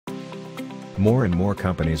More and more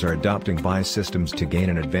companies are adopting BI systems to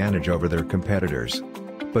gain an advantage over their competitors.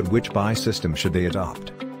 But which BI system should they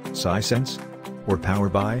adopt? Sisense? Or Power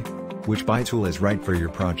BI? Which BI tool is right for your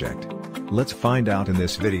project? Let's find out in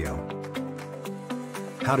this video.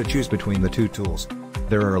 How to choose between the two tools.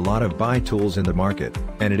 There are a lot of BI tools in the market,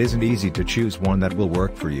 and it isn't easy to choose one that will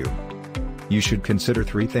work for you. You should consider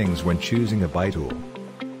 3 things when choosing a BI tool: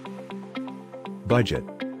 budget,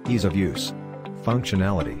 ease of use,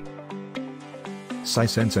 functionality.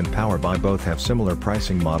 Sisense and Power BI both have similar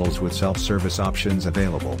pricing models with self-service options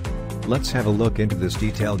available. Let's have a look into this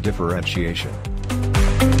detailed differentiation.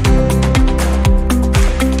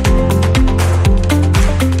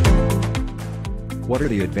 What are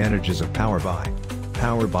the advantages of Power BI?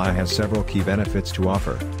 Power BI has several key benefits to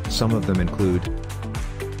offer. Some of them include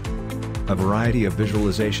a variety of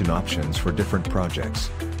visualization options for different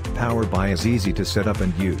projects. Power BI is easy to set up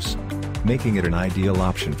and use, making it an ideal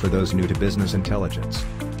option for those new to business intelligence.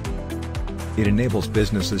 It enables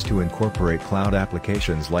businesses to incorporate cloud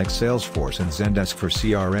applications like Salesforce and Zendesk for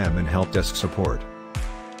CRM and help desk support.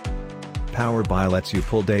 Power BI lets you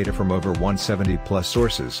pull data from over 170 plus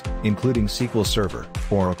sources, including SQL Server,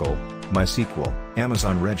 Oracle, MySQL,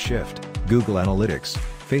 Amazon Redshift, Google Analytics,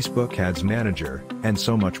 Facebook Ads Manager, and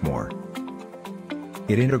so much more.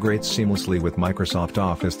 It integrates seamlessly with Microsoft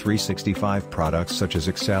Office 365 products such as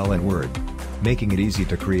Excel and Word, making it easy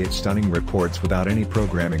to create stunning reports without any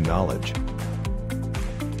programming knowledge.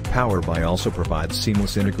 Power BI also provides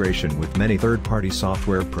seamless integration with many third-party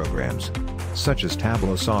software programs, such as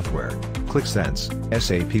Tableau software, ClickSense,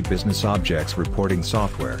 SAP Business Objects reporting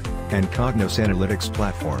software, and Cognos analytics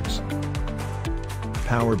platforms.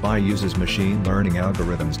 Power BI uses machine learning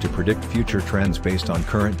algorithms to predict future trends based on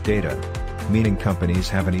current data, meaning companies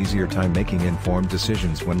have an easier time making informed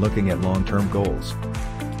decisions when looking at long-term goals.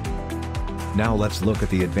 Now let's look at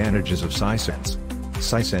the advantages of Sisense.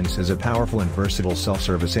 Sisense is a powerful and versatile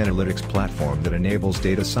self-service analytics platform that enables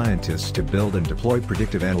data scientists to build and deploy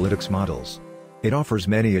predictive analytics models. It offers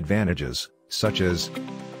many advantages, such as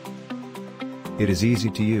it is easy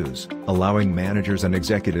to use, allowing managers and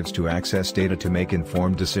executives to access data to make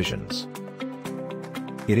informed decisions.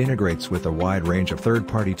 It integrates with a wide range of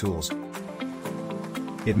third-party tools.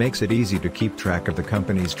 It makes it easy to keep track of the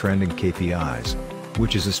company's trending KPIs,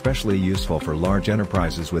 which is especially useful for large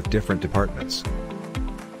enterprises with different departments.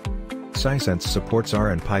 Sisense supports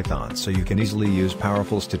R and Python, so you can easily use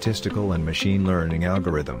powerful statistical and machine learning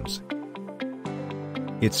algorithms.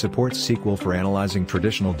 It supports SQL for analyzing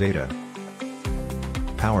traditional data.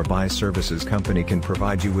 Power BI Services Company can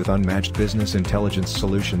provide you with unmatched business intelligence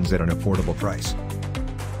solutions at an affordable price.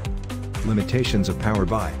 Limitations of Power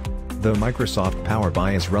BI. Though Microsoft Power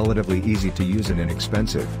BI is relatively easy to use and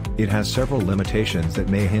inexpensive, it has several limitations that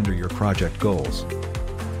may hinder your project goals.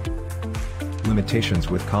 Limitations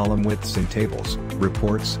with column widths in tables,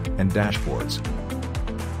 reports, and dashboards.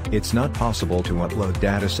 It's not possible to upload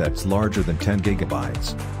datasets larger than 10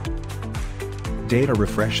 gigabytes. Data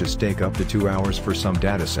refreshes take up to 2 hours for some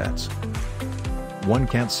datasets. One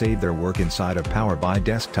can't save their work inside a Power BI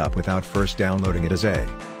desktop without first downloading it as a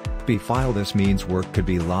PB file. This means work could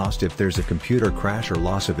be lost if there's a computer crash or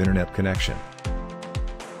loss of internet connection.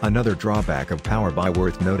 Another drawback of Power BI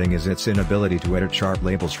worth noting is its inability to edit chart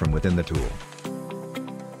labels from within the tool.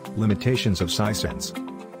 Limitations of Sisense.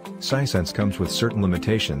 Sisense comes with certain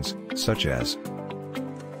limitations, such as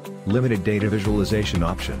limited data visualization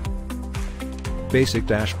option, basic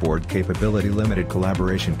dashboard capability, limited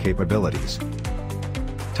collaboration capabilities,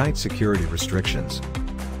 tight security restrictions,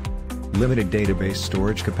 limited database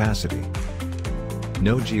storage capacity,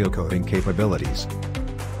 no geocoding capabilities,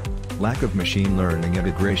 lack of machine learning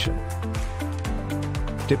integration.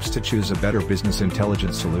 Tips to choose a better business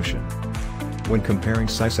intelligence solution. When comparing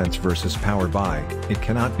Sisense versus Power BI, it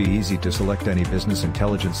cannot be easy to select any business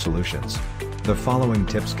intelligence solutions. The following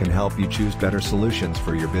tips can help you choose better solutions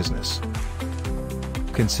for your business.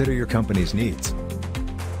 Consider your company's needs.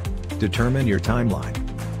 Determine your timeline.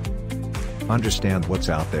 Understand what's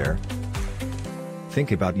out there.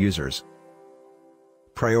 Think about users.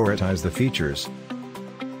 Prioritize the features.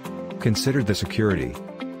 Consider the security.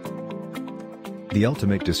 The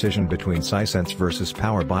ultimate decision between Sisense versus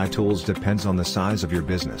Power BI tools depends on the size of your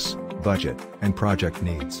business, budget, and project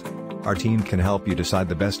needs. Our team can help you decide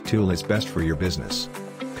the best tool is best for your business.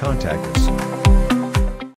 Contact us.